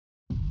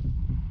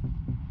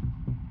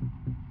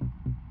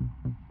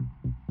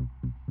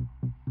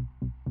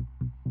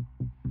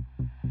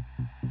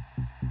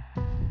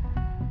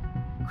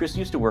Chris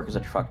used to work as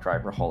a truck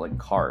driver hauling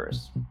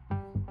cars.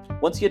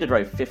 Once he had to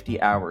drive 50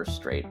 hours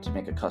straight to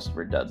make a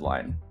customer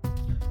deadline.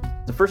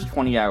 The first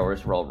 20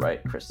 hours were all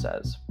right, Chris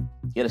says.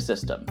 He had a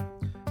system.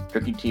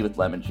 Drinking tea with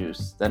lemon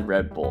juice, then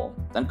Red Bull,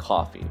 then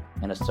coffee,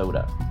 and a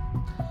soda.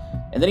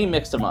 And then he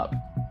mixed them up.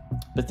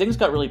 But things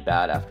got really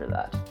bad after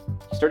that.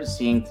 He started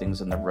seeing things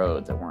in the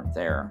road that weren't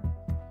there.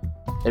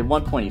 At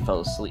one point he fell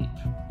asleep.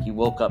 He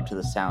woke up to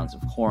the sounds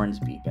of horns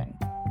beeping.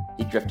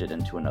 He drifted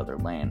into another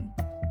lane.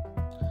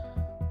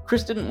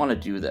 Chris didn't want to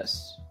do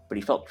this, but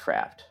he felt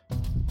trapped.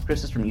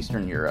 Chris is from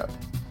Eastern Europe,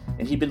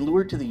 and he'd been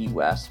lured to the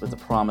US with the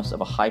promise of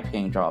a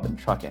high-paying job in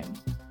trucking.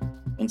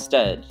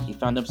 Instead, he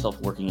found himself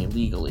working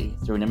illegally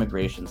through an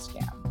immigration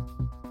scam.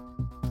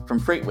 From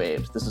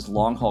Freightwaves, this is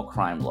Long Haul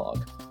Crime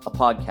Log, a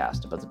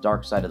podcast about the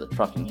dark side of the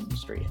trucking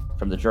industry,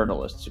 from the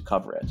journalists who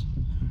cover it.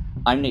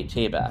 I'm Nate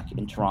Tabak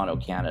in Toronto,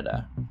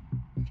 Canada.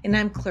 And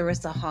I'm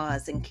Clarissa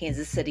Hawes in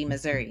Kansas City,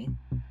 Missouri.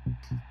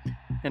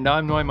 And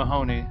I'm Noy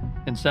Mahoney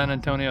in San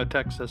Antonio,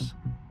 Texas.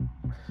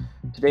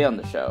 Today on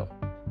the show,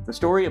 the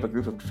story of a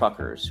group of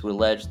truckers who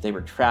alleged they were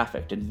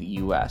trafficked into the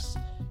U.S.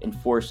 and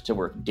forced to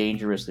work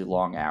dangerously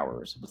long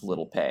hours with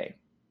little pay.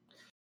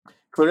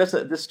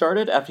 Clarissa, this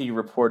started after you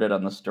reported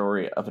on the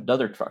story of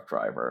another truck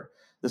driver.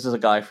 This is a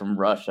guy from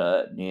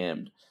Russia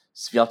named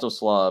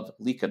Svyatoslav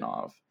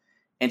Likhanov.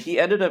 And he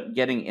ended up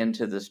getting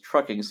into this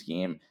trucking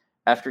scheme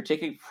after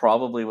taking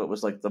probably what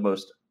was like the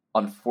most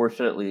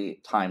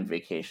unfortunately timed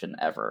vacation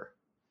ever.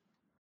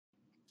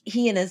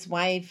 He and his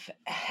wife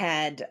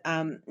had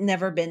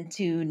never been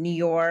to New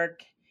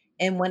York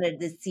and wanted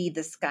to see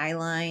the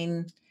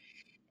skyline.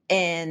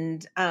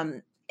 And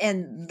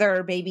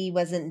their baby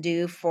wasn't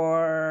due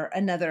for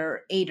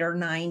another 8 or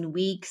 9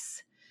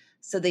 weeks.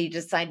 So they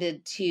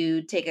decided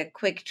to take a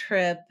quick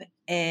trip,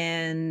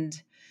 and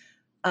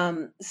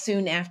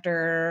soon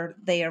after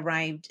they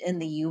arrived in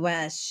the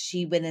U.S.,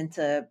 she went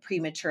into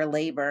premature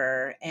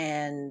labor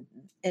and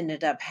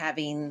ended up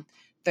having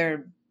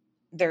their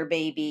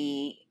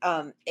baby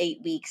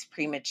 8 weeks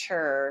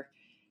premature.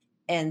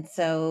 And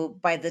so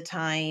by the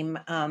time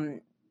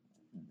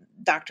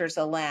doctors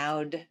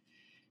allowed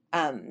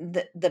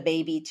the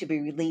baby to be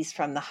released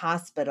from the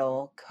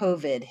hospital,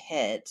 COVID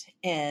hit,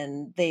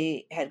 and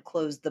they had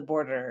closed the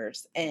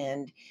borders,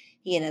 and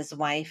he and his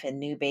wife and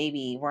new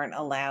baby weren't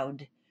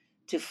allowed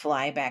to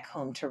fly back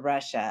home to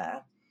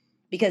Russia,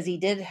 because he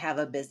did have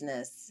a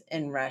business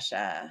in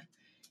Russia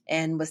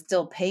and was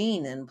still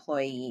paying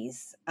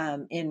employees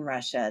in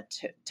Russia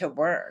to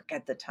work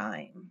at the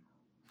time.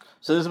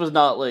 So this was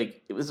not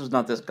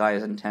this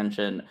guy's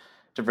intention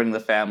to bring the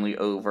family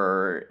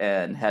over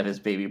and have his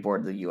baby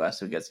born in the U.S.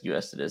 who gets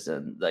U.S.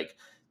 citizen. Like,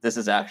 this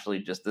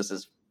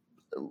is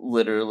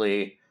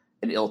literally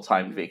an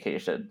ill-timed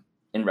vacation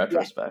in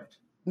retrospect.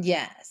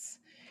 Yes.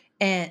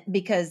 And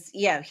because,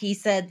 he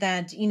said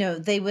that,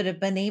 they would have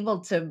been able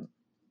to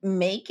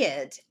make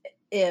it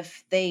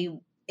if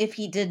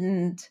he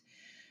didn't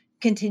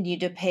continue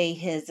to pay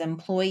his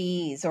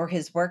employees or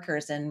his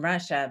workers in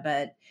Russia,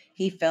 but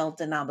he felt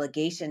an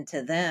obligation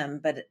to them.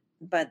 But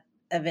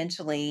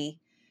eventually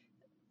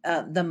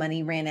the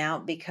money ran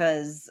out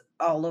because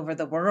all over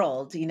the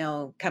world,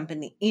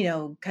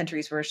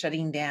 countries were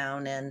shutting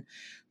down and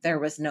there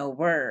was no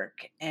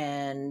work.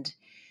 And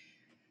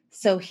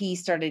so he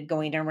started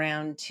going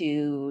around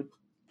to,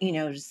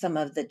 some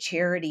of the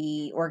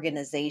charity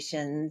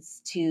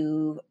organizations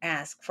to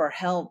ask for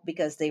help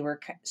because they were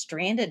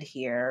stranded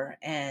here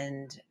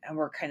and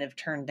were kind of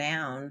turned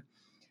down.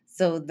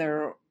 So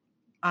their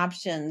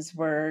options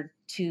were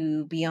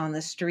to be on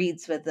the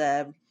streets with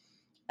a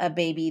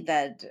baby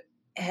that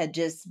had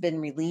just been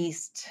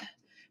released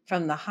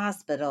from the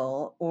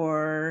hospital,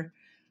 or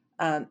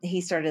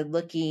he started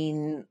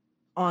looking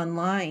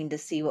online to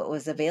see what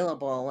was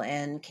available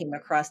and came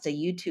across a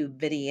YouTube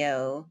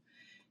video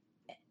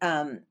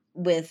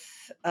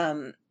with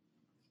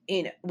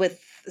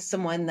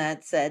someone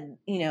that said,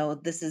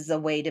 this is a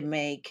way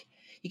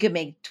you could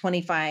make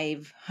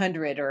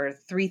 $2,500 or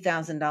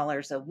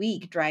 $3,000 a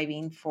week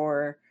driving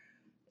for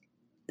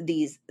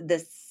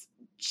this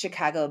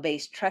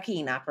Chicago-based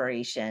trucking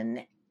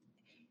operation.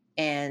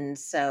 And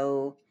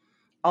so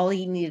all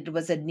he needed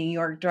was a New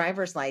York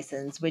driver's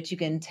license, which you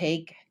can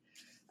take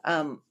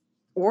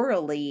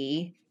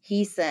orally.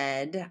 He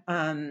said,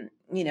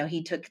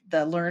 he took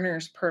the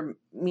learner's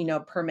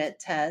permit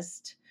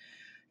test,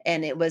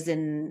 and it was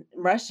in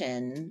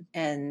Russian.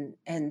 And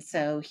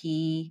so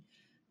he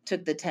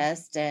took the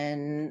test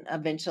and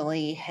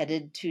eventually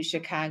headed to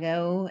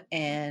Chicago.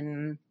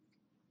 And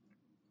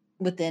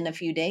within a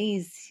few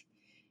days,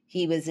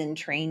 he was in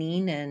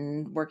training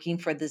and working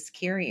for this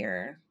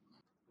carrier.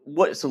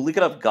 So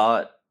Likhanov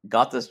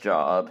got this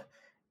job,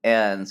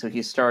 and so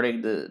he's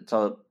starting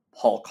to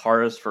haul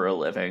cars for a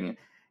living.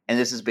 And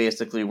this is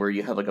basically where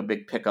you have like a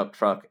big pickup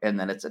truck, and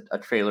then it's a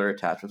trailer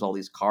attached with all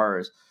these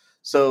cars.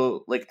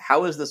 So like,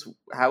 how is this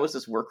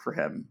work for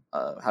him?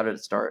 How did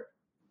it start?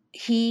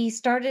 He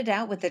started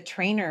out with a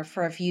trainer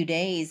for a few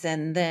days,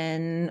 and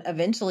then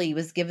eventually he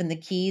was given the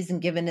keys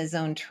and given his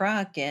own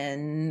truck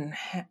and,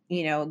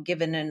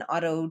 given an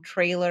auto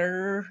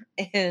trailer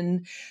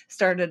and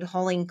started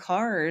hauling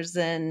cars,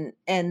 and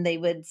they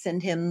would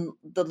send him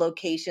the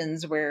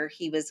locations where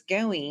he was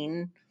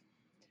going.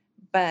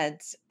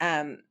 But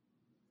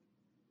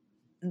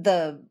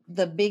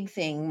the big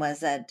thing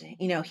was that,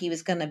 he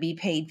was going to be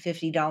paid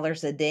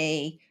 $50 a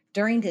day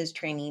during his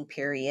training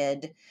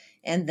period,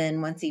 and then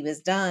once he was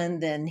done,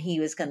 then he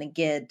was going to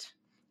get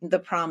the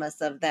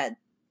promise of that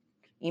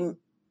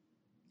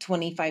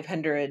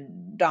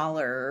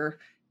 $2,500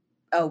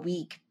 a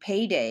week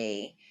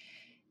payday,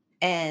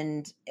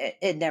 and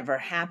it never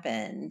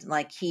happened.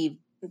 Like, he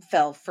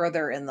fell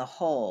further in the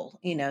hole.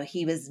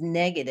 He was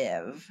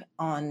negative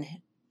on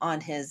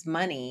his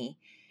money,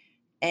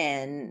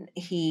 and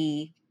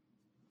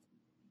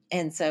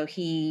so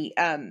he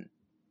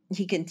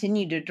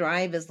continued to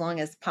drive as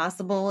long as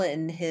possible,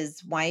 and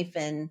his wife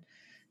and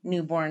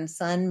newborn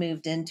son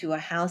moved into a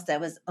house that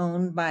was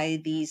owned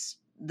by this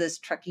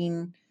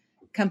trucking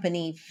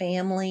company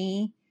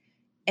family.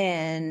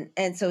 And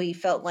so he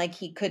felt like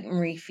he couldn't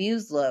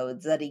refuse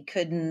loads, that he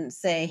couldn't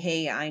say,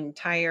 hey, I'm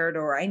tired,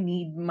 or I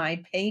need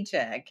my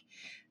paycheck.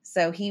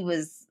 So he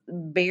was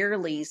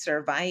barely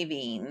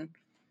surviving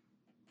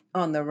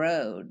on the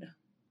road.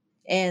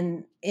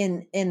 And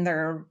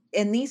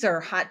these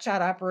are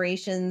hotshot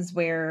operations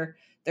where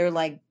they're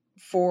like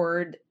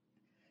Ford,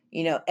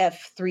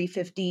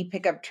 F-350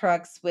 pickup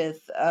trucks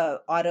with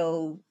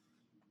auto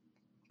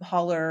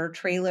hauler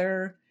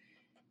trailer.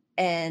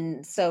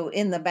 And so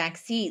in the back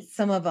seat,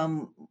 some of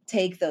them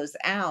take those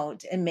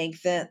out and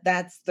make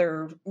that's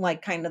their,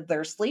 like, kind of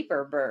their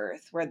sleeper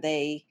berth where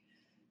they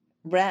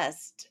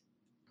rest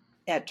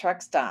at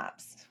truck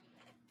stops.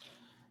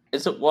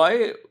 And so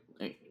why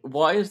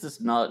is this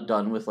not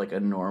done with like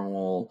a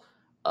normal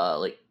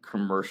like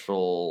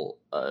commercial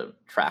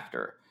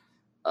tractor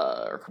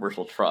or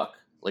commercial truck?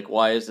 Like,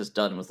 why is this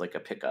done with like a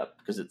pickup?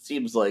 Because it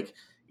seems like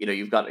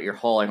you're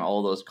hauling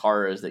all those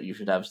cars, that you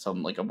should have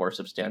some like a more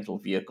substantial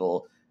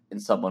vehicle and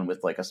someone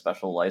with like a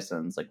special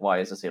license. Like, why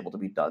is this able to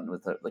be done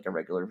with like a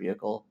regular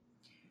vehicle?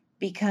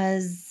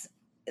 Because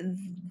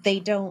they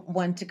don't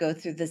want to go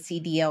through the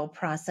CDL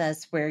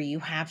process where you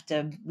have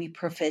to be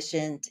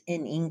proficient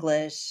in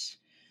English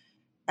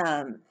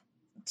to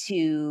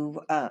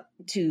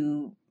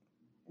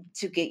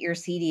get your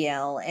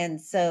CDL.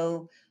 And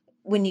so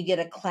when you get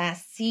a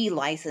Class C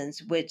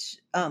license, which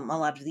a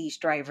lot of these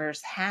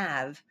drivers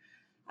have,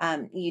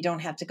 you don't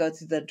have to go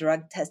through the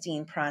drug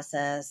testing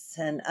process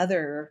and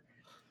other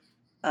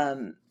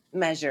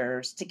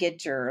measures to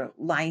get your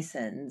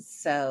license.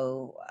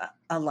 So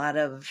a lot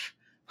of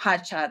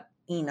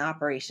hotshotting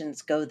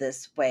operations go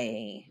this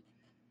way.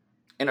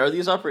 And are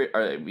these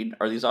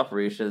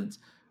operations,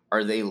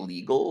 are they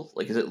legal?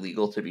 Like, is it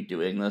legal to be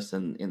doing this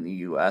in the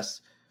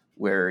U.S.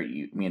 where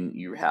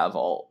you have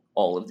all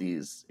of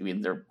these? I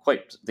mean,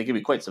 they can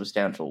be quite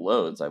substantial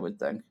loads, I would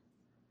think.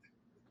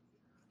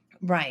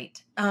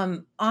 Right.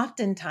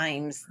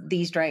 Oftentimes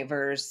these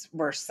drivers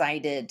were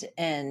cited,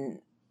 and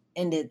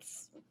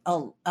it's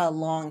a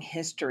long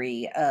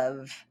history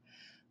of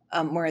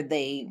where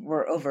they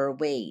were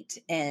overweight,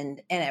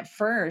 and at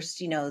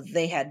first,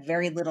 they had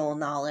very little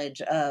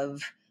knowledge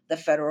of the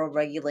federal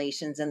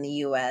regulations in the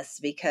U.S.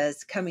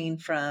 because coming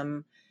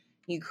from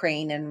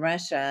Ukraine and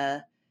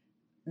Russia,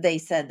 they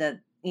said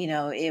that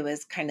it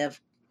was kind of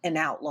an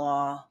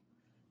outlaw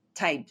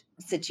type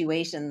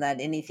situation, that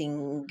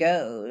anything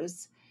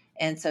goes.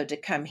 And so to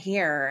come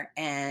here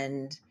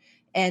and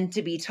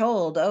to be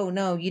told, oh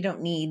no, you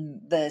don't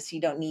need this,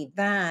 you don't need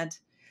that.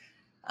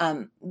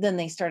 Then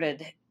they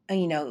started,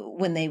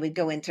 when they would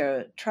go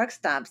into truck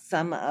stops,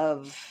 some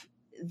of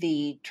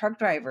the truck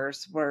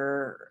drivers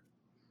were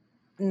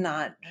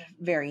not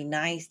very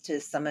nice to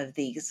some of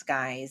these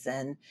guys.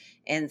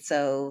 And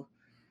so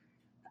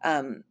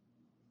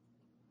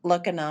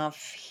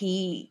Luckenough,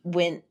 he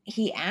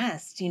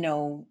asked,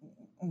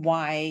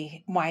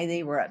 why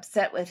they were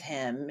upset with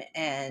him.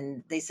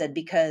 And they said,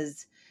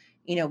 because,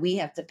 we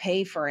have to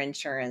pay for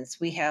insurance.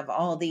 We have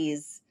all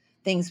these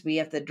things we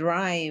have to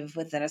drive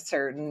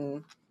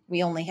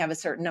we only have a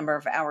certain number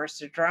of hours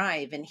to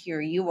drive. And here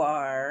you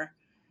are,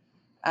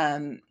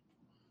 um,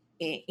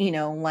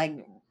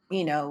 like,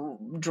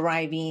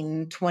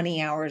 driving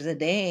 20 hours a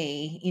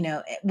day,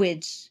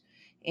 which,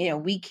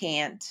 we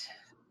can't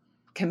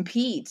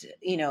compete,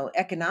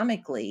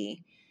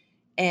 economically.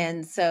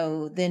 And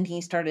so then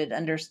they started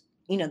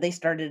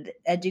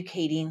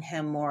educating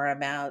him more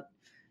about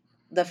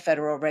the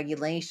federal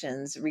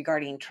regulations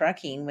regarding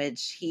trucking,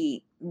 which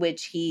he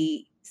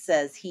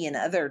says he and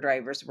other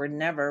drivers were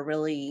never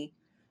really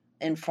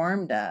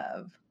informed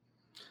of.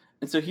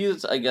 And so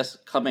he's, I guess,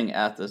 coming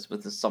at this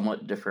with a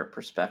somewhat different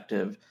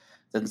perspective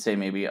than, say,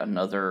 maybe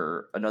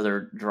another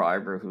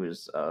driver who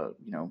is,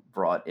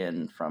 brought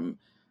in from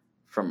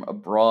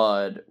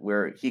abroad,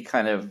 where he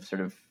kind of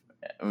sort of,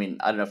 I mean,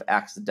 I don't know if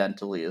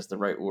accidentally is the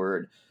right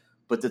word,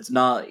 but it's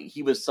not.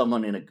 He was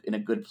someone in a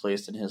good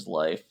place in his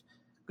life,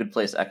 good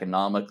place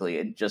economically,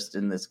 and just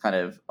in this kind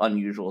of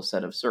unusual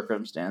set of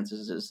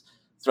circumstances is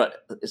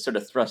sort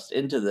of thrust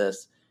into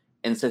this.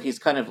 And so he's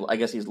kind of, I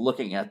guess he's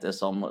looking at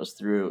this almost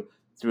through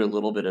a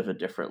little bit of a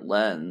different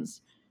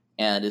lens.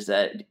 And does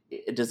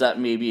that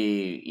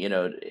maybe,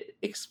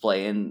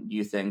 explain,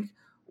 you think,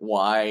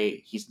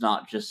 why he's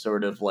not just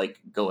sort of like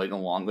going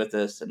along with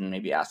this and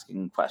maybe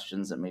asking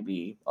questions that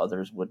maybe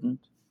others wouldn't?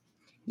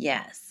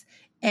 Yes.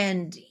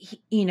 And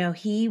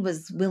he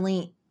was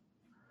willing,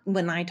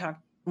 when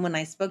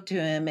I spoke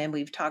to him, and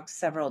we've talked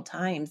several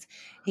times,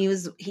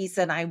 he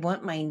said, I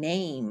want my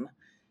name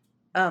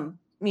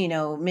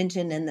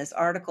mentioned in this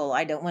article.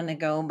 I don't want to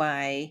go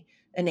by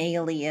an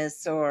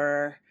alias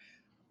or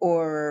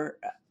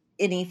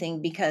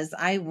anything, because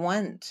I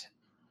want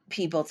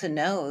people to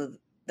know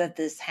that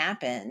this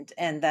happened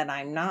and that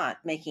I'm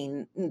not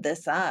making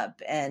this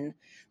up, and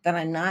that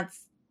I'm not,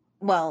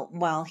 well,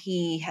 while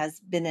he has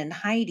been in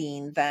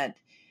hiding, that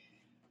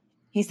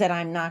he said,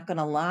 I'm not going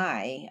to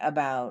lie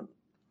about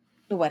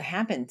what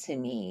happened to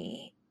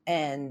me.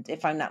 And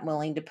if I'm not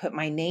willing to put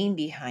my name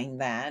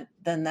behind that,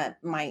 then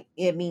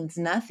it means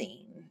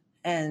nothing.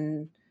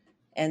 And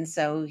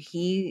so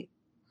he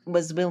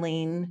was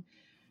willing,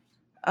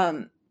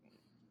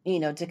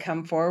 to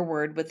come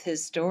forward with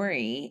his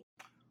story.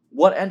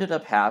 What ended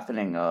up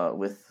happening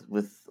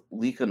with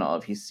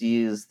Likanov? He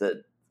sees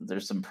that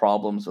there's some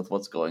problems with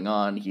what's going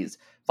on. He's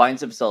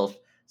finds himself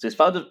so he's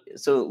found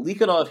so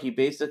Likanov, he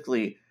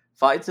basically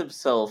finds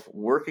himself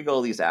working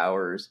all these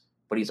hours,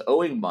 but he's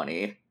owing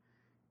money,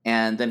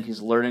 and then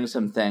he's learning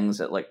some things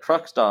at like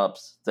truck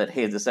stops that,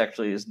 hey, this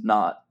actually is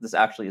not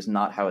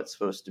how it's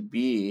supposed to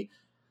be.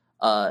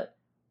 Uh,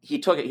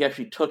 he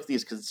actually took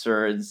these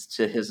concerns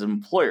to his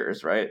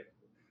employers, right?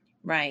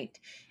 Right.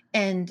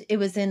 And it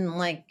was in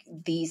like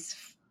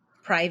these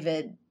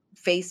private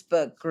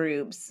Facebook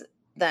groups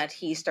that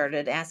he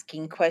started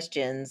asking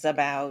questions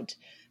about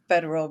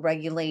federal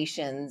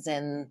regulations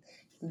and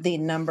the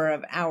number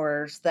of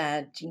hours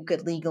that you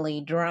could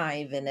legally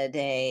drive in a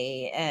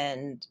day.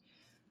 And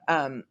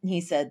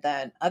he said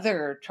that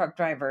other truck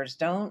drivers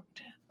don't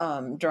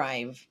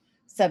drive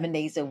 7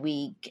 days a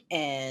week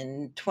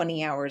and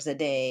 20 hours a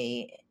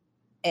day.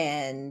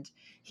 And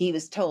he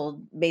was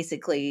told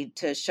basically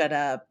to shut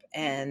up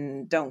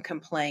and don't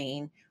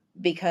complain,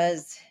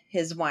 because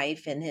his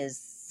wife and his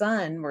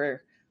son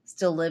were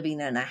still living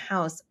in a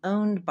house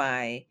owned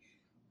by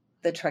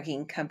the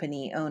trucking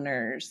company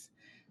owners.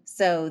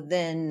 So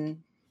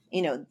then,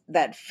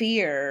 that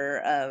fear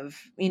of,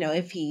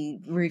 if he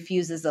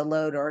refuses a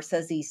load or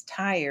says he's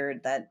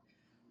tired, that,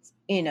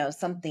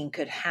 something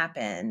could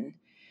happen.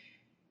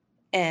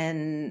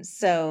 And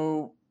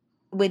so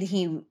when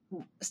he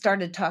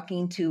started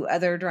talking to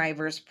other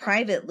drivers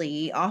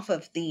privately off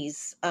of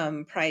these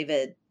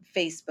private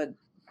Facebook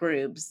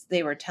groups,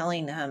 they were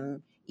telling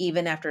him,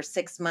 even after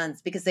 6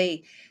 months, because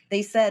they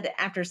said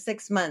after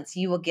 6 months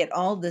you will get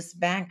all this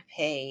back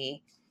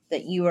pay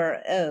that you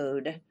are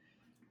owed,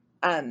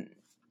 um,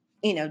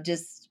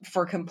 just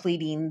for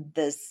completing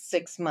this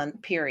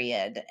 6-month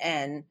period.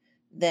 And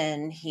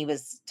then he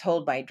was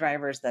told by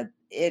drivers that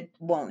it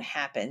won't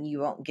happen. You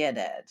won't get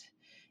it.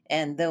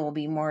 And there will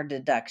be more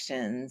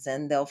deductions,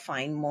 and they'll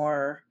find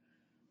more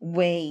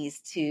ways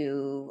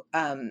to,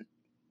 to,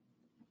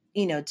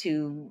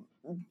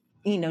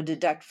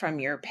 deduct from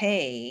your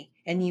pay,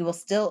 and you will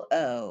still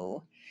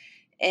owe.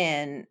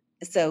 And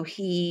so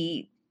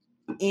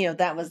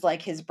that was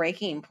like his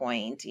breaking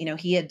point.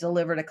 He had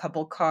delivered a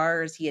couple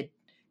cars. He had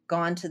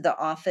gone to the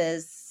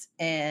office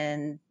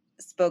and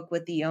spoke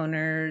with the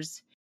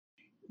owners.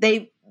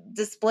 They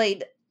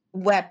displayed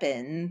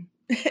weapons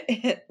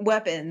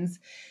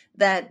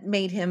that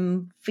made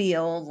him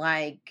feel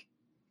like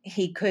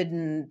he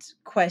couldn't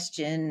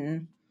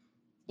question,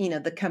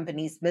 the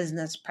company's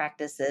business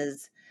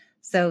practices.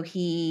 So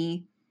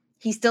he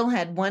still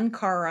had one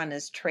car on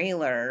his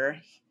trailer.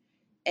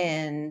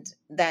 And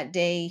that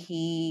day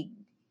he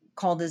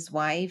called his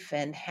wife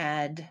and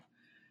had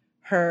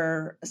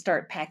her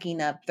start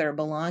packing up their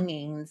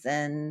belongings,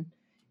 and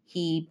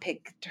he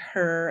picked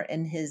her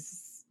and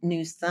his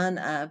new son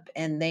up,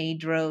 and they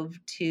drove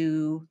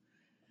to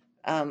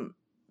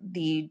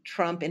the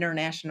Trump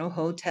International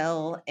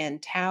Hotel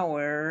and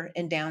Tower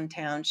in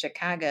downtown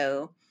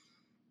Chicago.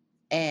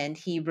 And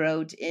he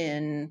wrote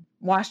in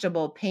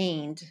washable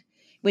paint,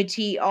 which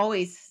he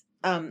always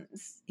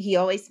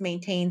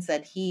maintains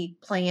that he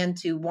planned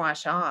to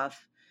wash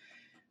off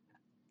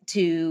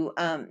to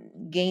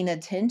gain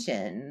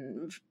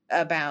attention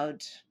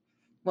about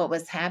what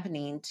was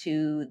happening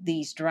to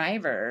these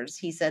drivers.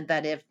 He said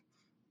that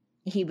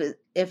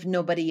if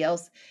nobody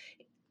else,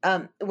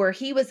 where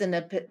he was in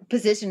a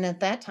position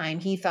at that time,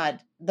 he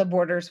thought the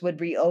borders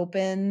would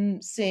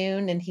reopen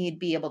soon and he'd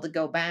be able to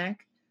go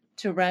back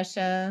to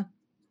Russia,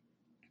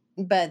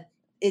 but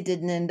it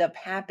didn't end up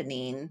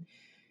happening.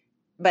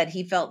 But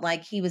he felt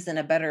like he was in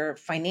a better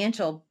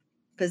financial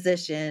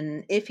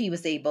position if he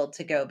was able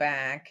to go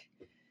back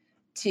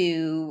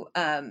to,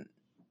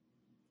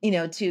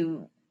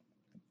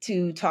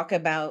 to talk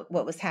about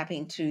what was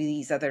happening to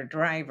these other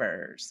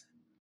drivers.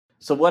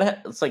 So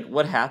it's like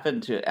what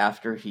happened to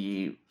after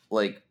he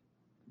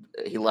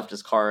left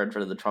his car in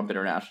front of the Trump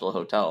International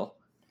Hotel?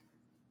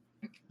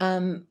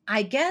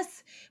 I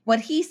guess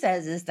what he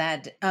says is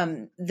that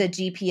the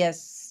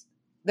GPS,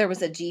 there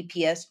was a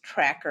GPS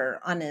tracker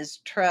on his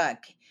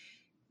truck,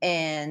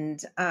 and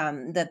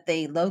that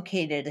they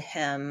located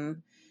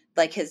him.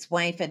 Like his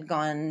wife had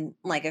gone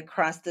like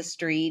across the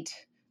street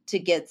to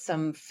get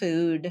some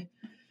food,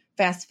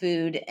 fast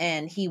food,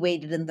 and he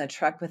waited in the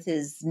truck with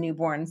his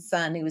newborn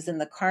son who was in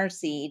the car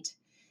seat,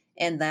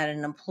 and that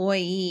an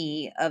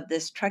employee of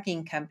this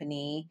trucking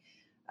company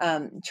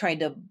tried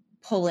to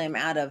pull him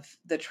out of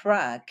the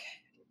truck,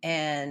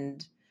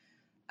 and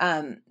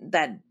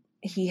that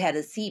he had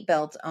a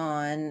seatbelt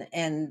on,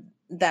 and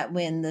that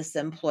when this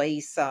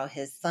employee saw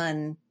his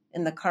son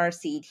in the car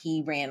seat,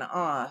 he ran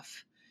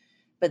off,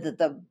 but that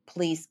the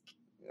police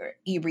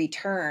he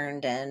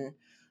returned, and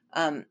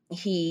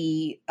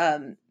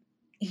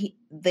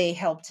they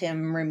helped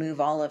him remove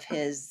all of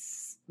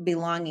his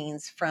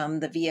belongings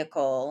from the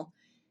vehicle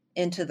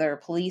into their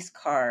police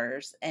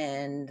cars,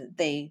 and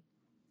they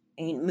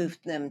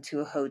moved them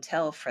to a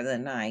hotel for the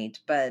night.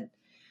 But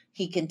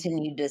he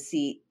continued to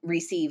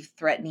receive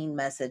threatening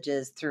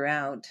messages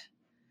throughout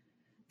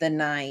the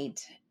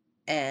night,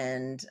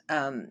 and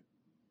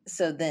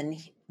so then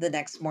the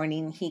next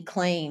morning he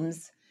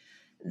claims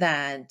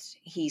that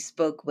he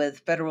spoke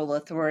with federal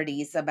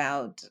authorities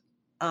about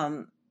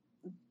um,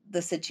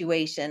 the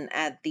situation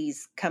at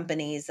these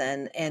companies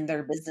and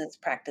their business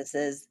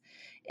practices,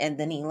 and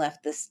then he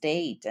left the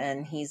state,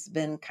 and he's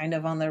been kind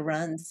of on the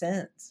run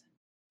since.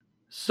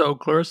 So,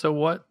 Clarissa,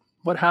 what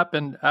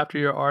happened after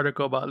your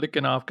article about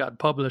Likhanov got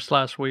published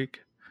last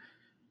week?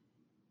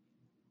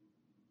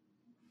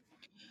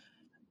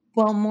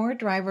 Well, more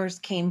drivers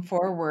came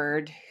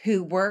forward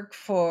who work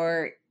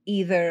for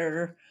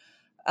either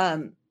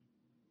um,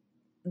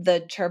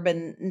 the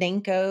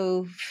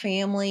Chernenko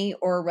family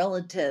or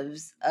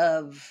relatives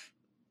of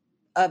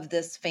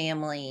this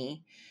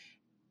family,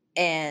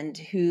 and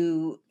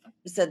who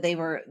said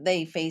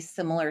they faced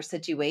similar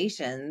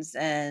situations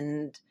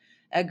and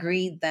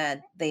agreed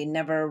that they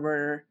never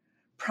were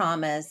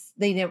promised,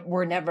 they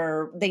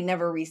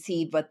never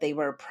received what they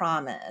were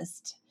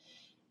promised.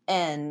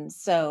 And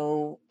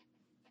so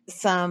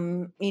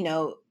some,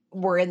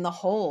 were in the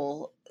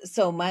hole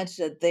so much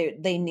that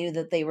they knew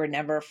that they were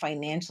never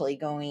financially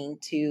going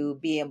to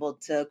be able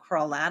to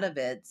crawl out of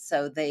it,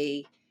 so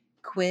they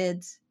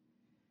quit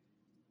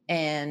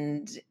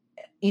and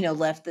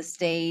left the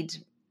state,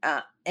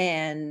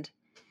 and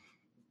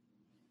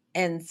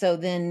so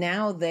then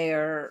now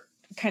they're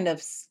kind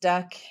of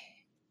stuck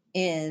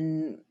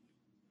in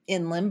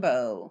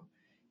limbo,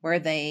 where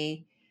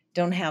they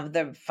don't have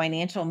the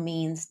financial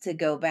means to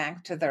go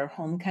back to their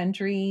home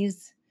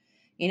countries.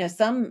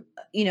 Some,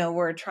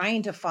 were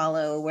trying to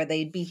follow where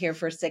they'd be here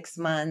for 6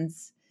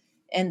 months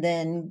and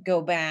then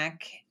go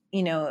back,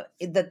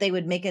 that they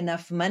would make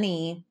enough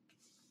money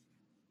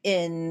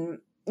in,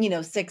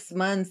 6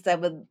 months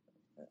that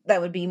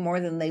would be more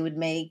than they would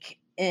make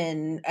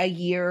in a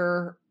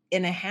year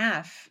and a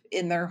half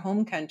in their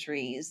home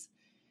countries.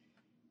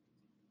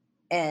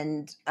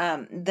 And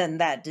then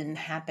that didn't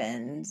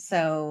happen.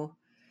 So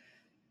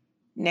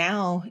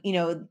now,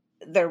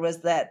 there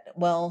was that,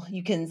 well,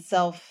 you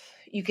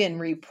can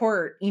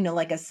report,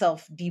 like a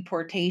self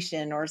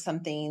deportation or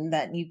something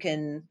that you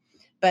can,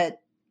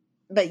 but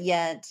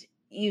yet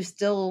you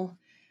still,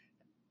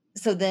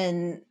 so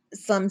then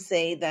some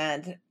say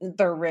that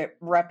their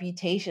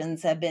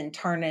reputations have been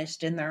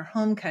tarnished in their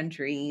home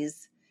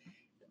countries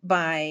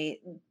by,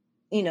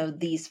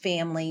 these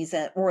families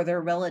or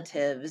their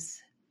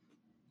relatives,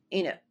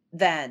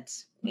 that,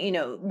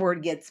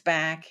 word gets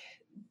back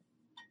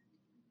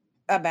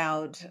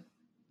about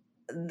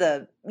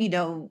the,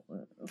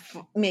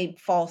 made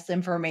false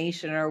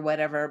information or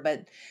whatever,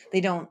 but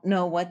they don't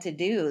know what to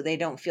do. They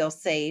don't feel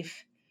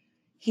safe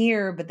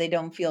here, but they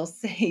don't feel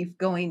safe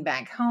going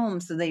back home.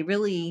 So they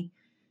really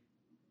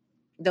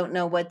don't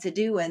know what to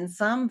do. And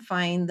some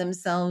find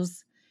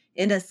themselves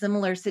in a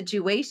similar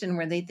situation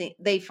where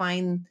they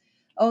find,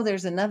 oh,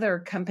 there's another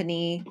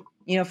company,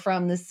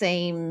 from the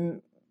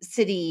same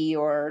city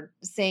or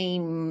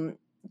same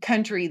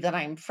country that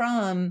I'm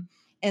from.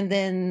 And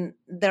then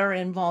they're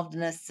involved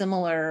in a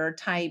similar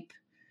type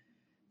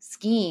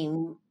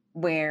scheme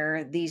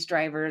where these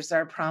drivers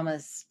are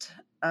promised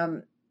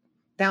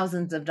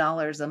thousands of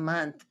dollars a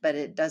month, but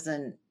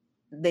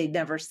they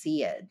never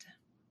see it.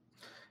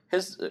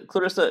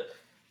 Clarissa,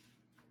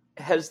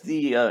 has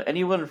the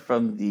anyone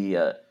from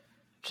the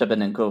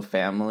Chebenenko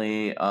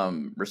family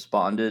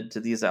responded to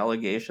these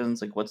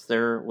allegations? Like, what's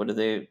their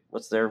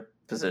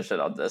position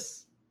on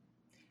this?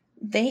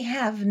 They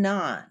have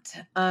not.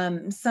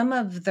 Some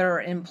of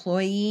their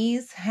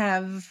employees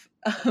have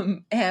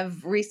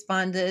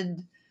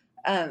responded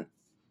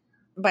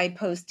by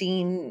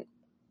posting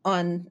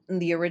on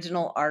the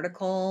original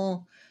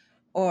article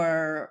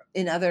or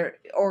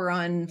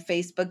on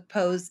Facebook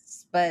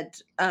posts,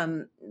 but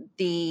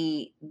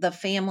the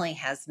family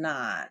has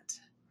not.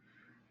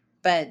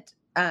 But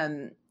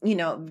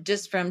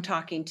just from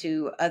talking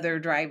to other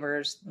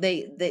drivers,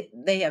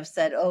 they have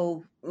said,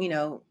 oh,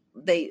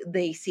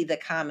 they see the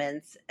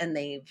comments and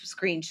they've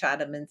screenshot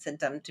them and sent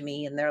them to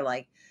me, and they're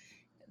like,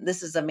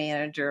 this is a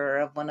manager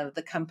of one of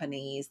the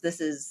companies,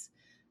 this is,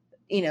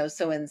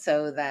 so and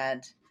so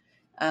that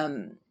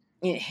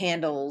it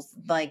handles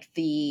like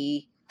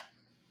the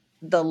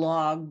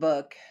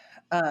logbook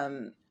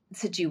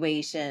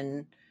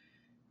situation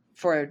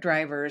for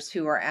drivers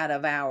who are out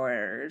of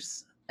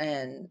hours,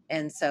 and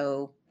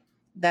so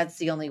that's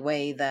the only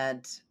way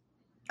that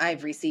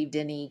I've received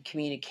any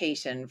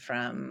communication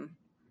from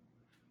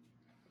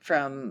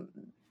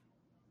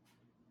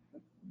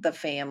the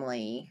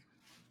family.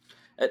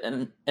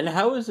 And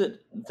how is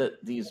it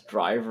that these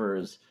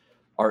drivers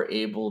are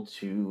able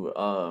to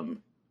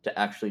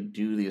actually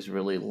do these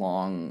really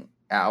long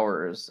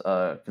hours,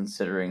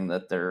 considering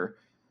that they're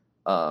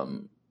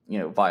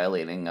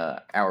violating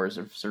hours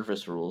of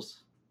service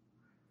rules?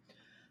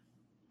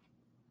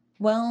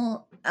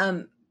 Well,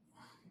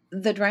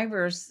 the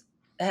drivers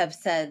have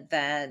said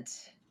that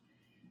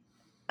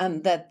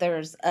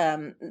there's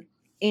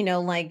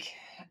like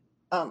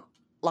um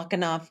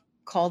Lakanov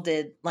called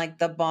it like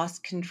the boss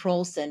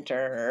control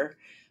center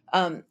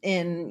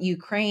in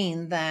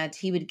Ukraine that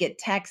he would get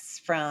texts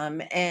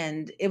from,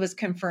 and it was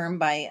confirmed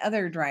by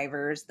other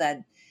drivers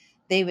that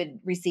they would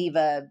receive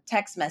a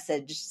text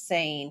message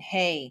saying,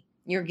 hey,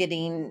 you're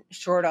getting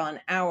short on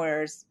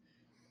hours,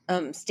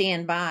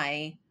 stand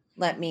by,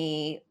 let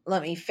me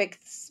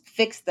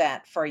fix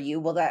that for you,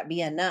 will that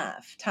be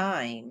enough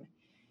time?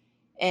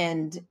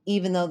 And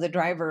even though the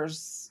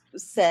drivers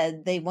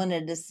said they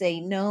wanted to say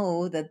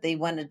no, that they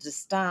wanted to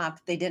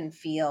stop, they didn't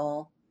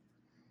feel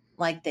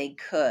like they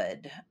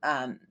could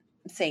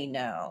say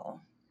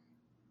no.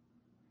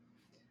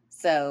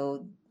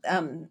 So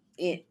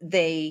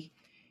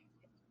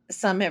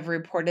some have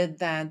reported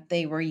that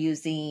they were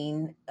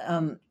using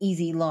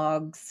easy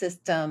log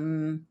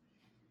system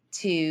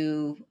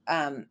to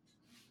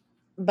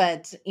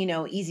but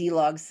easy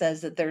log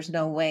says that there's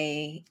no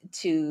way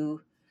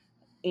to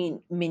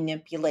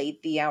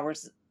manipulate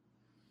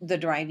the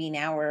driving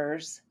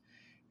hours.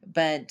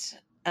 But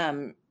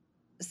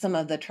some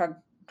of the truck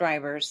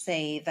drivers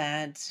say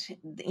that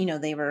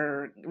they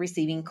were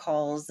receiving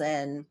calls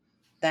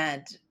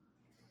that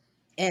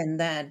and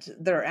that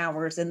their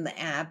hours in the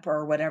app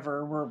or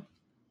whatever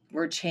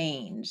were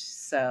changed.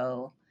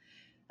 So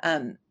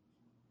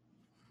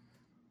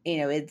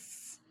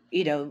it's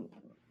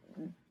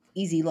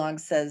easy log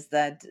says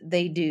that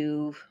they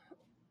do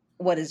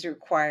what is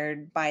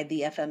required by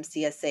the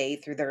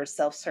FMCSA through their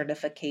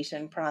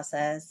self-certification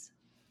process,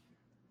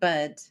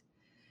 but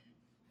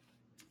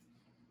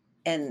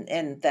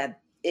and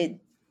that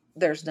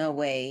there's no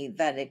way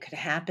that it could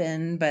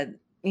happen. But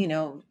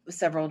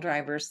several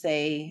drivers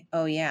say,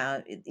 oh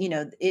yeah,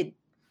 it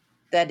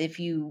that if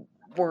you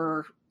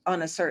were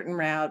on a certain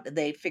route,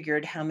 they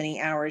figured how many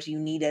hours you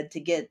needed to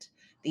get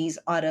these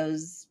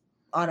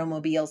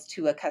automobiles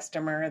to a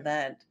customer,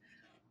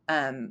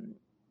 um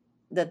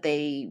that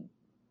they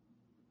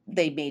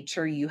made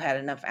sure you had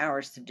enough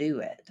hours to do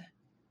it,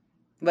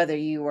 whether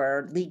you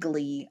were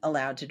legally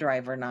allowed to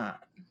drive or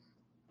not.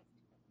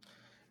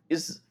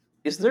 Is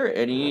is there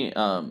any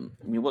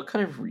what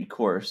kind of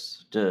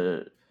recourse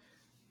do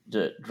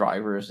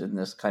drivers in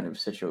this kind of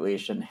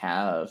situation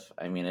have?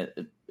 I mean,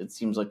 it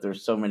seems like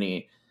there's so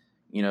many,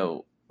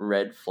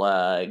 red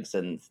flags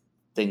and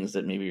things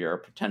that maybe are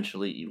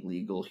potentially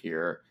illegal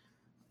here.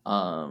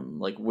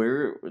 Like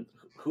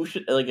who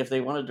should, like, if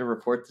they wanted to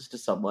report this to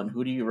someone,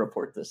 who do you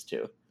report this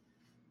to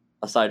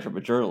aside from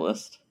a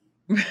journalist?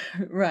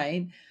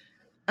 Right.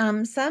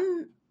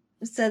 Some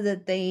said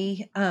that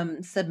they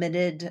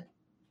submitted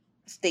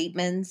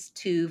statements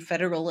to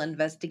federal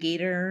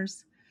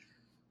investigators.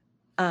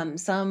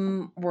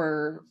 Some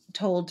were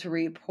told to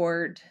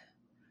report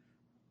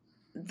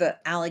the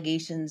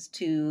allegations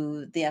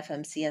to the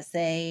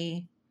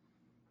FMCSA,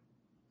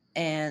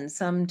 and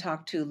some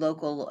talked to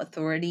local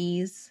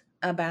authorities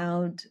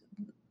about,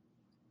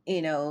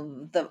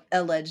 the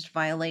alleged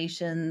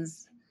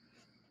violations.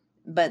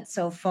 But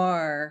so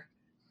far,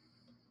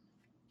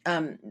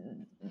 um,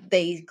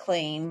 they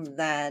claim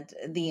that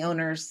the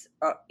owners,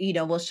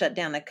 will shut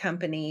down a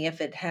company if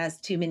it has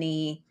too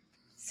many,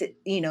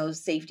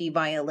 safety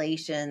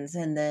violations,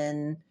 and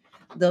then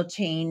they'll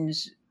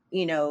change,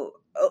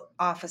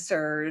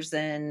 officers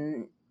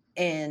and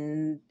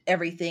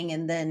everything,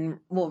 and then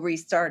we'll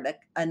restart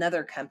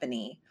another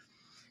company.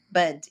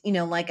 But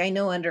like I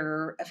know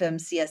under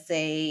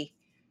FMCSA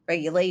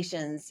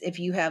regulations, if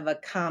you have a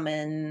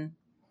common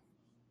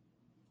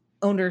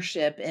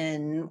ownership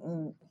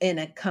in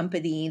a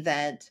company,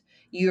 that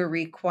you're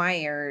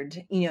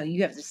required,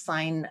 you have to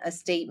sign a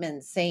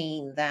statement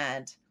saying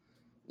that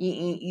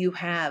you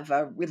have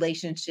a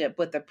relationship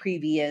with the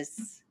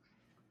previous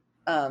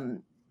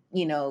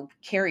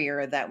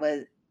carrier that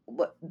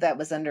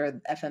was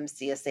under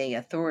FMCSA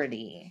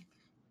authority.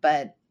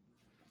 But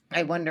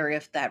I wonder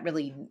if that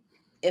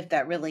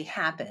really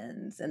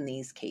happens in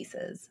these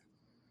cases.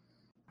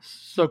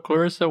 So,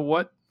 Clarissa,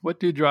 what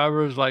do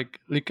drivers like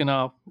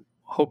Likanov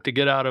hope to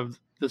get out of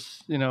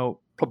this,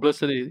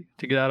 publicity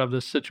to get out of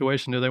this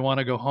situation? Do they want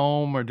to go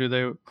home, or do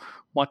they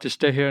want to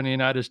stay here in the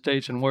United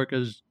States and work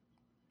as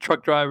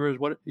truck drivers?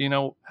 What,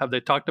 have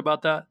they talked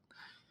about that?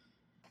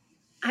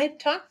 I've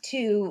talked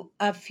to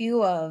a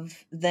few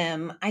of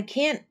them. I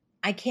can't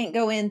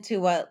go into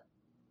what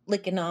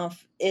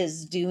Lickenoff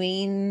is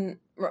doing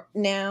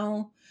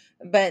now,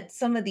 but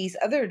some of these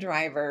other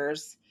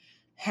drivers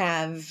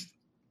have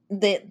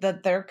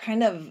that they're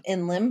kind of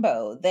in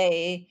limbo.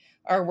 They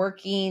are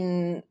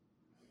working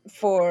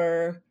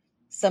for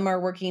some are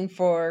working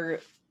for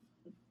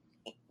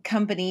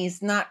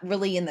companies not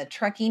really in the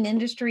trucking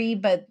industry,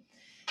 but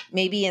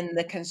maybe in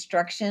the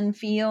construction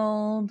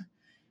field.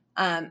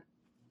 Um,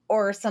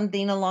 or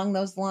something along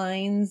those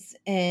lines,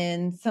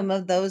 and some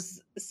of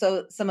those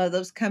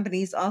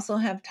companies also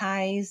have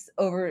ties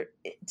over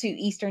to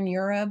Eastern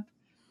Europe,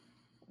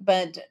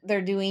 but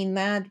they're doing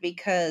that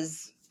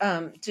because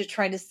to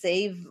try to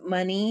save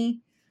money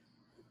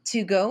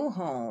to go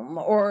home,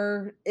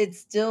 or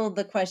it's still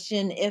the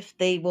question if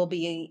they will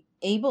be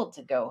able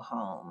to go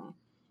home,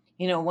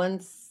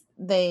 once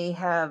they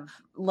have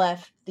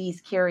left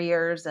these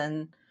carriers,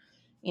 and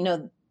you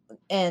know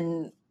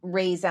and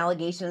raise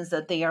allegations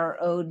that they are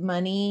owed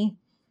money.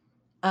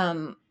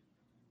 um,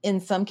 in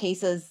some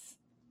cases,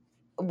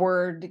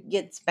 word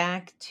gets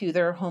back to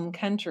their home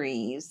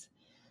countries.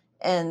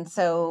 And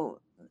so,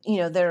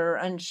 they're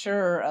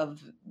unsure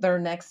of their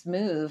next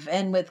move.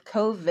 And with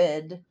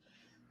COVID,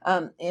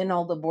 and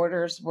all the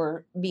borders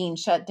were being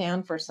shut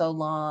down for so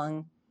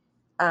long,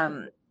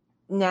 um,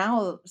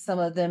 now some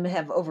of them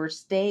have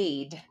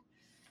overstayed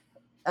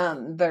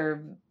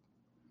their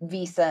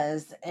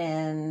visas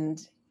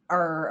and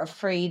are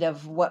afraid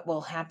of what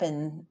will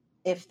happen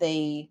if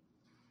they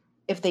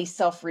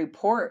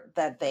self-report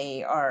that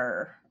they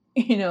are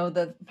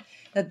that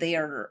they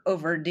are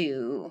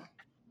overdue.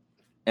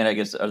 And I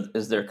guess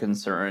is there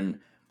concern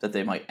that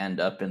they might end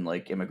up in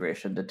like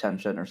immigration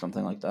detention or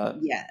something like that?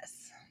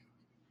 Yes.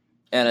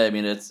 And I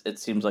mean, it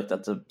seems like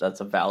that's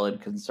a valid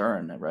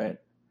concern, right?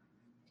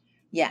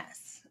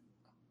 Yes.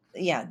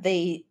 Yeah,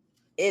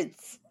 it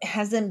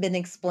hasn't been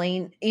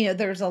explained.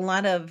 There's a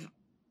lot of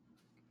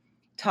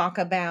talk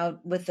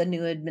about with the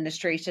new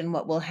administration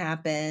what will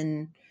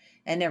happen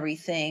and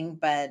everything,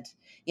 but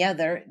yeah,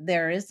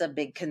 there is a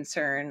big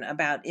concern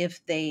about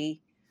if they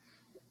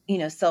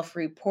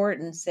self-report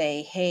and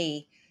say,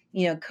 hey,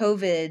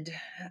 COVID,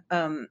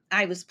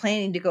 I was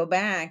planning to go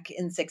back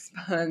in 6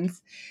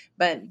 months,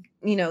 but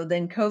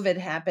then COVID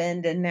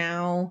happened, and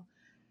now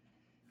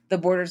the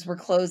borders were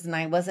closed and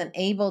I wasn't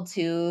able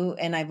to,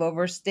 and I've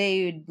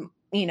overstayed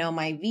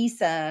my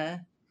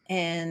visa,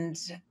 and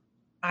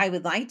I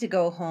would like to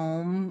go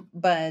home,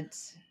 but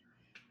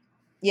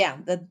yeah,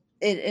 that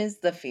it is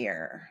the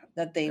fear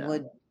that they Yeah.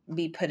 would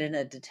be put in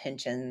a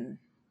detention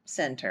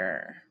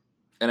center.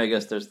 And I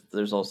guess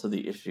there's also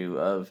the issue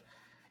of,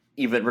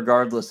 even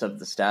regardless of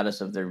the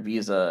status of their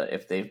visa,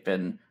 if they've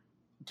been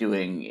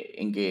doing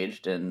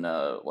engaged in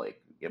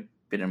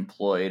been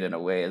employed in a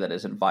way that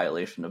is in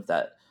violation of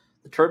the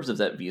terms of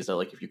that visa.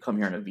 Like if you come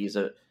here on a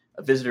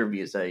visitor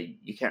visa,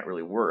 you can't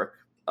really work,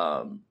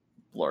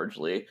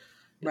 largely,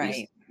 at least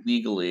Right.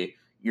 legally.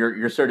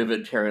 You're sort of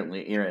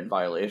inherently, you're in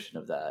violation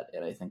of that.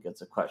 And I think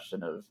it's a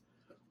question of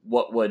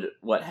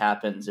what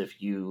happens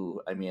if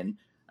you, I mean,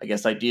 I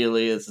guess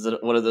ideally this is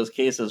one of those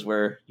cases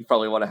where you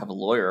probably want to have a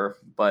lawyer,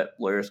 but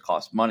lawyers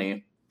cost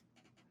money.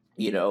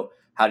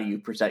 How do you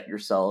present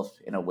yourself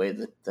in a way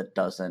that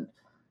doesn't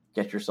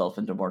get yourself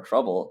into more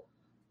trouble?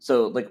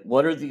 So like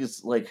what are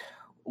these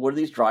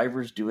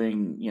drivers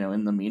doing,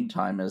 in the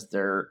meantime, as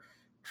they're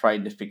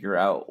trying to figure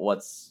out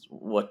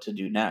what to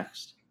do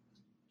next?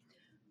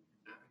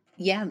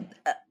 Yeah,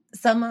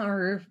 some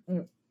are.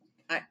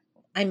 I,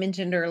 I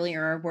mentioned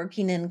earlier are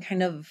working in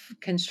kind of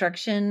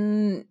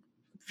construction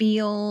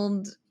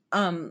field,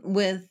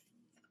 with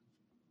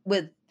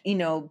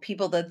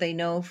people that they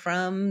know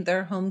from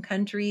their home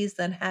countries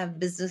that have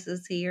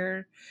businesses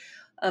here.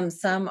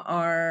 Some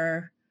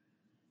are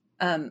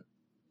um,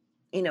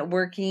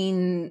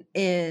 working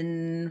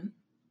in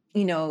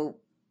you know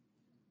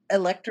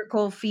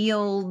electrical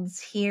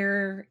fields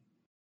here.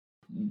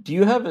 Do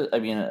you have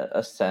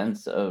a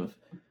sense of,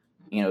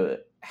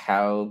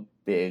 how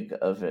big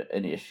of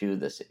an issue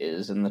this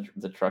is in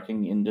the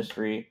trucking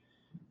industry,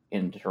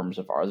 in terms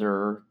of, are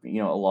there,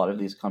 a lot of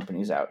these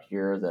companies out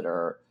here that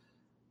are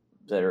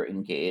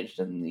engaged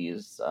in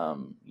these,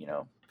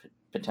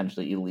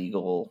 potentially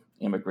illegal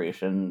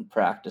immigration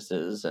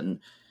practices, and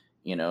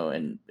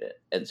and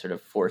sort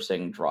of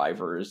forcing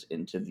drivers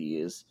into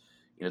these,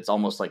 it's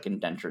almost like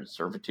indentured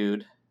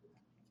servitude.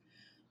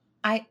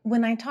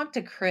 When I talked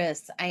to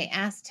Chris, I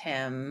asked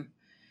him,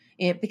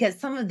 because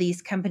some of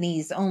these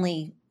companies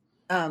only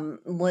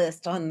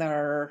list on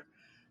their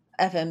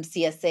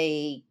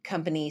FMCSA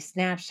company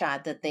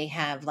snapshot that they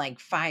have like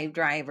 5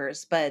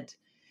 drivers, but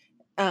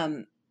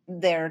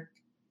they're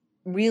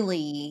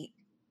really,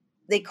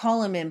 they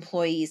call them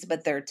employees,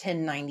 but they're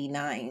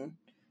 1099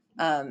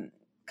 um,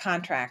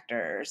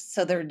 contractors.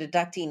 So they're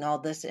deducting all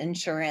this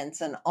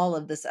insurance and all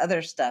of this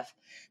other stuff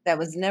that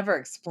was never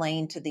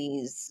explained to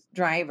these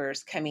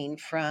drivers coming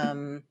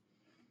from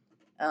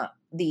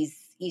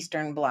these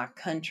Eastern Bloc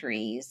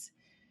countries.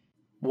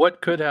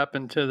 What could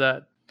happen to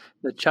the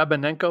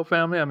Chabanenko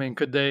family? I mean,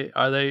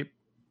 are they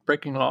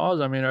breaking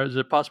laws? I mean, is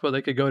it possible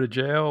they could go to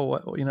jail?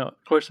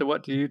 Clarissa,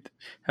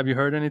 have you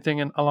heard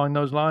anything along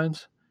those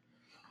lines?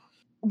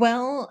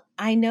 Well,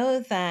 I know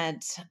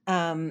that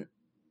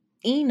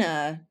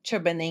Ina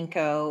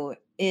Cherbanenko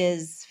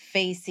is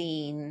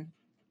facing,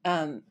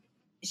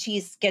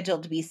 she's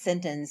scheduled to be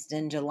sentenced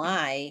in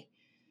July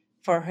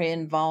for her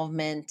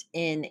involvement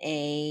in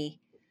a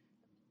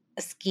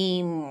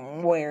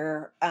scheme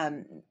where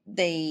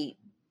they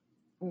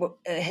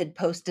had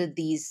posted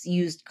these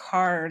used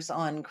cars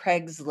on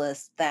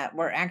Craigslist that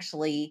were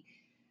actually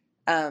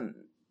um,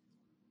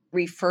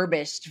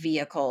 refurbished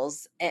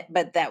vehicles,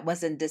 but that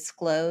wasn't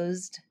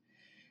disclosed.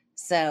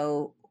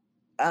 So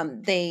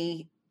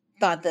they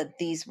thought that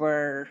these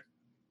were,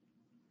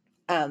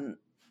 and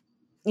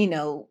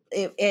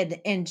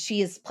she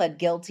has pled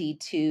guilty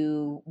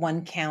to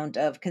one count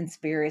of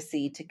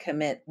conspiracy to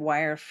commit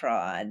wire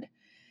fraud.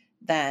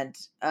 That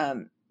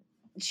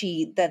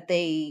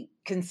they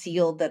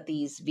concealed that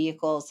these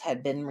vehicles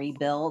had been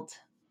rebuilt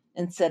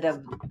instead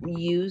of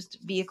used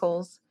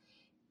vehicles,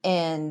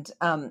 and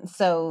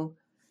so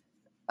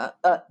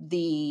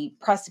the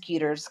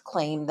prosecutors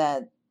claim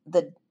that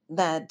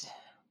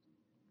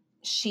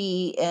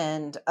she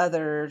and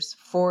others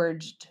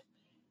forged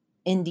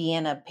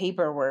Indiana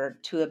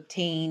paperwork to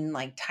obtain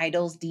like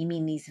titles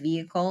deeming these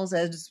vehicles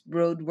as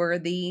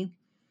roadworthy.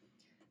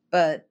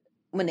 But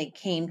when it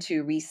came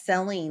to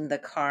reselling the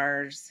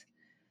cars,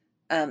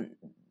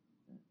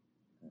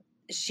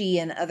 she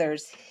and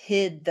others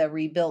hid the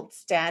rebuilt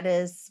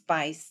status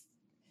by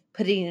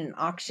putting an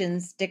auction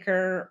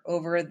sticker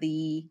over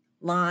the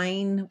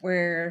line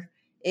where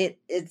it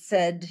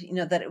said,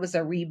 that it was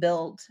a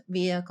rebuilt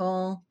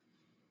vehicle.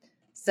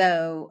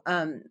 So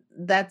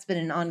that's been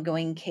an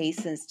ongoing case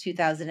since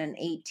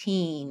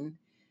 2018.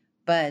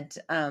 But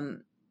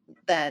I'm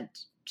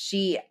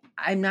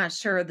not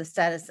sure the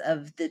status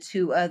of the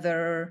two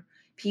other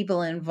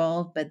people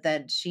involved, but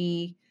that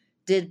she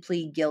did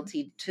plead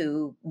guilty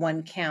to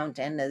one count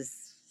and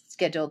is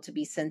scheduled to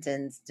be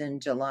sentenced in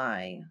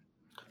July.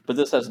 But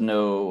this has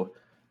no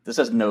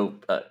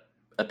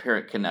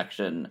apparent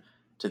connection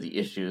to the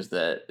issues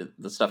the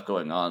stuff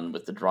going on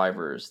with the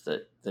drivers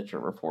that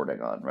you're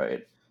reporting on,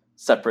 right?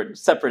 Separate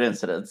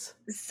incidents.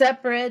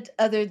 Separate,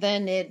 other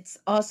than it's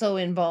also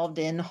involved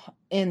in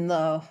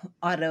the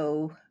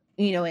auto,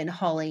 in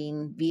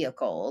hauling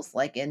vehicles,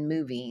 like in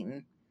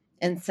moving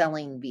and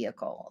selling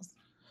vehicles.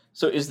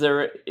 So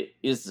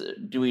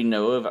do we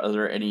know of, are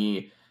there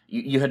any,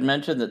 you had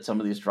mentioned that some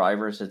of these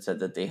drivers had said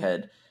that they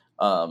had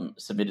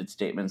submitted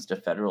statements to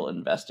federal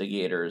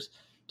investigators.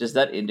 Does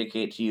that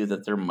indicate to you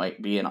that there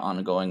might be an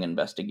ongoing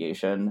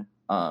investigation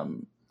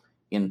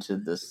into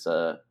this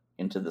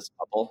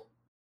couple?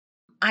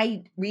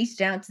 I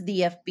reached out to the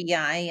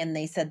FBI and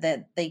they said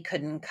that they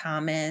couldn't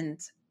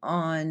comment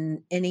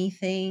on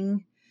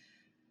anything.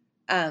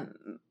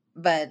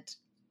 But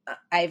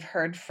I've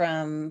heard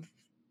from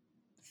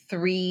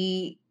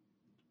 3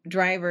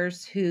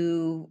 drivers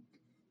who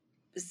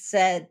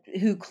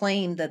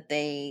claimed that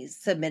they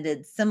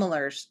submitted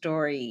similar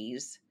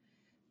stories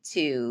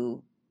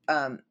to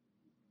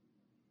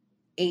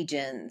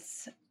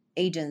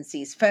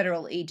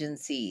federal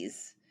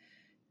agencies,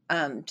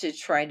 to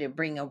try to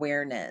bring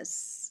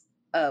awareness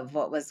of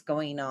what was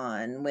going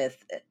on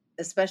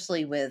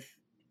especially with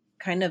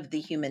kind of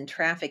the human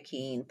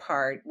trafficking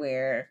part,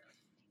 where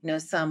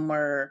some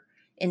were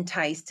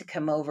enticed to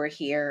come over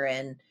here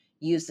and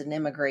use an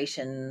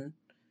immigration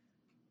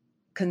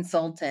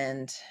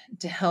consultant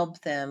to help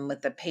them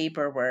with the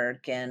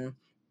paperwork and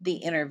the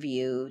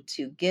interview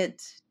to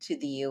get to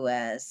the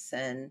US,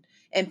 and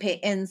pay,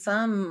 and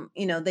some,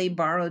 they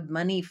borrowed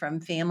money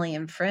from family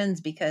and friends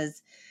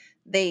because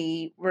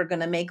they were going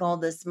to make all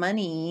this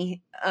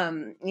money,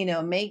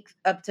 make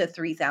up to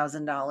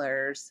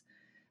 $3,000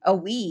 a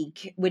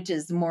week, which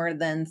is more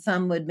than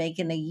some would make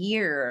in a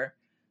year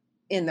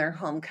in their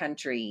home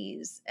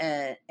countries.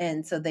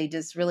 And so they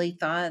just really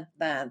thought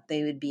that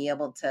they would be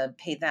able to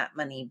pay that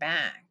money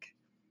back.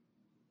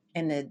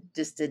 And it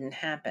just didn't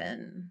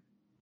happen.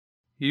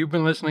 You've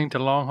been listening to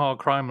Long Haul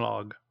Crime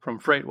Log from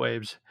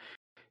Freightwaves.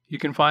 You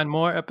can find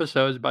more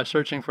episodes by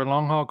searching for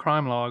Long Haul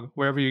Crime Log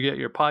wherever you get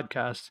your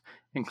podcasts,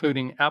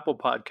 including Apple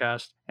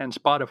Podcasts and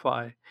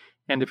Spotify.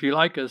 And if you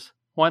like us,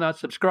 why not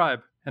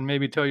subscribe and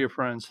maybe tell your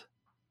friends?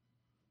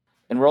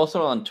 And we're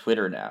also on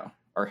Twitter now.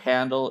 Our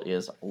handle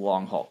is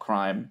Long Haul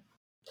Crime.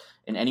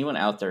 And anyone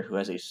out there who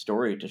has a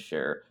story to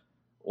share,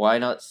 why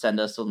not send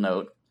us a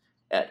note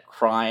at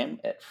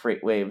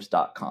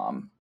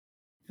crime@freightwaves.com.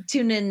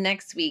 Tune in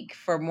next week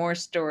for more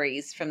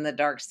stories from the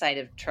dark side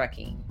of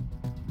trucking.